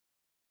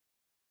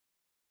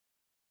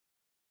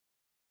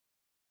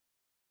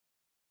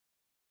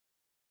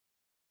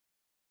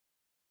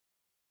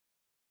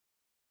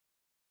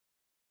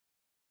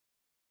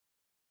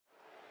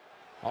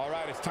All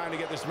right, it's time to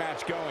get this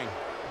match going.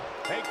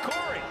 Hey,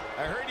 Corey,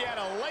 I heard you had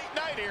a late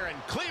night here in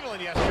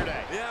Cleveland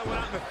yesterday. Yeah, I went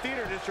out in the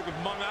theater district with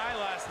Mung Eye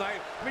last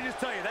night. Let me just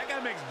tell you, that guy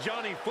makes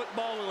Johnny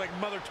Football look like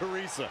Mother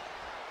Teresa.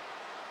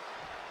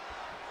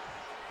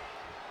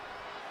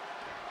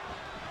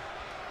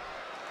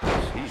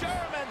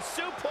 German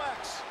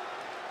suplex.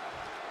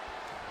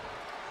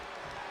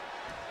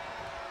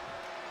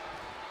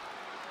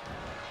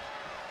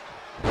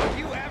 Have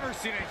you ever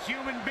seen a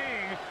human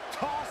being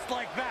tossed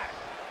like that?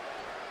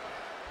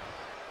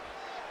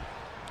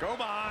 Go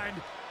behind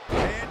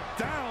and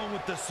down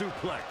with the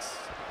suplex.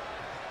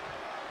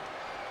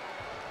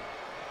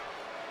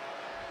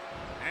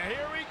 And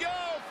here we go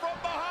from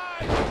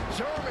behind.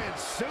 German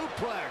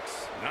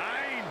suplex.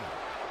 9.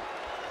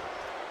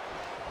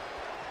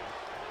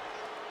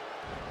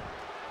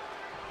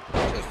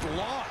 Just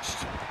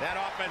launched. That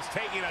offense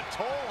taking a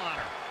toll on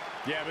her.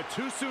 Yeah, but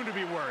too soon to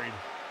be worried.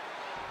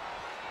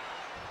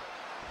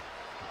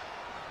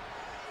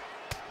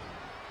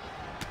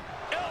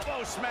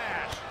 Elbow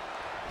smash.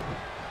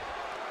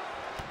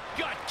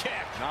 Gut kick.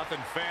 Nothing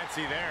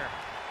fancy there.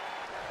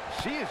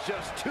 She is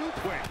just too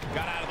quick.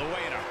 Got out of the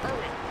way in a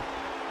hurry.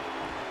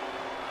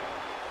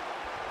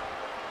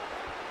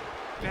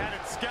 Had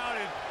it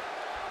scouted.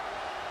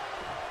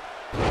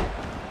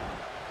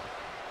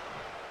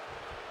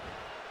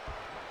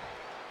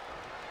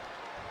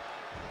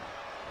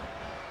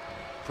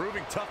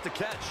 Proving tough to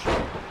catch.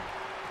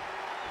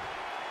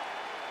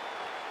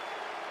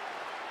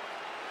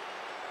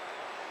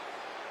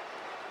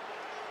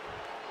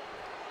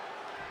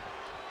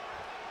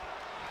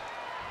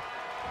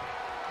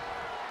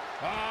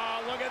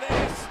 Oh, look at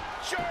this.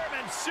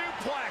 German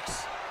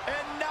suplex.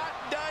 And not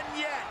done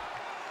yet.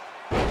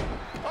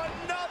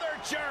 Another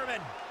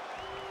German.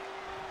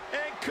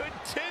 And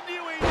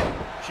continuing.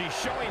 She's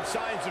showing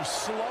signs of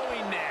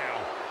slowing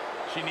now.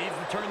 She needs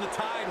to turn the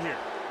tide here.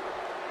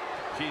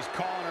 She's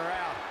calling her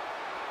out.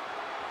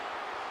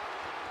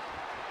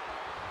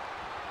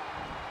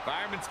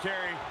 Fireman's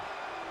carry.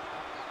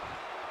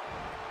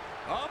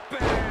 Up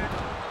and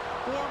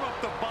warm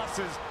up the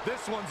buses.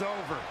 This one's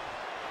over.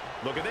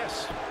 Look at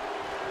this. 1,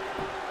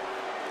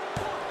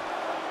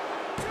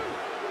 2,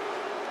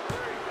 3.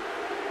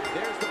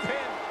 There's the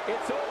pin.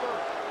 It's over.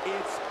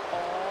 It's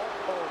all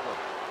over.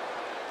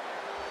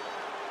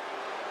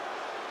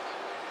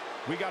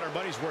 We got our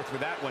money's worth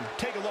with that one.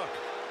 Take a look.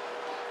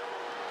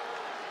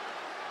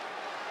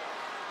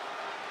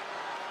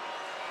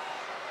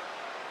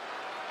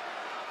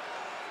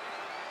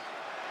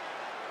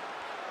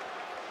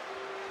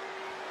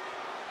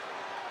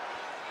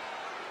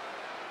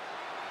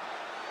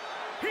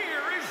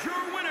 Here is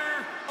your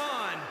winner,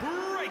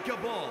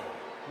 Unbreakable.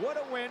 What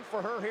a win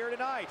for her here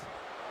tonight.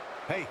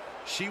 Hey,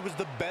 she was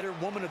the better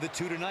woman of the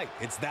two tonight.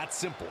 It's that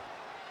simple.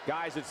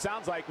 Guys, it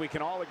sounds like we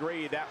can all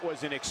agree that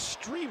was an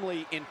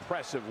extremely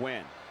impressive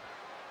win.